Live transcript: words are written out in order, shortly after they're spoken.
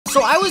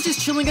So I was just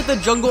chilling at the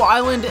jungle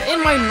island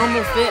in my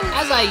normal fit,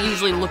 as I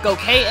usually look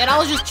okay, and I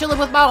was just chilling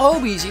with my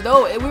homies, you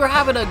know, and we were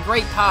having a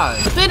great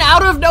time. But then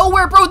out of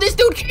nowhere, bro, this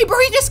dude came, bro,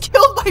 he just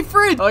killed my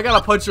friend. Oh, I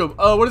gotta punch him.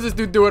 What is this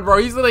dude doing, bro?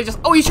 He's literally just,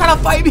 oh, he's trying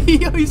to fight me.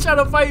 Yo, he's trying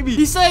to fight me.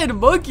 He said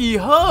monkey,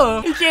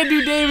 huh? He can't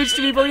do damage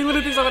to me, bro. He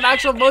literally thinks I'm an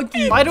actual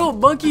monkey. Why don't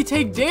monkey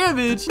take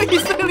damage?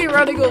 He's literally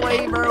running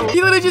away, bro. He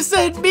literally just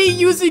said me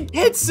using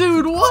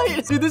Kitsune.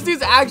 What? Dude, this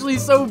dude's actually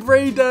so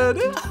brain dead.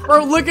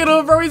 Bro, look at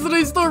him, bro. He's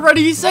literally still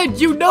running. He said,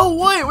 you know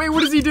what? Wait,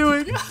 what is he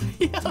doing?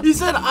 He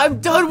said,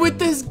 I'm done with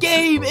this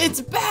game. It's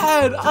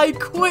bad. I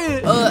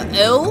quit. L?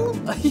 Yo,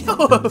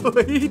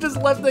 he just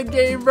left the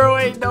game, bro.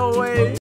 Ain't no way.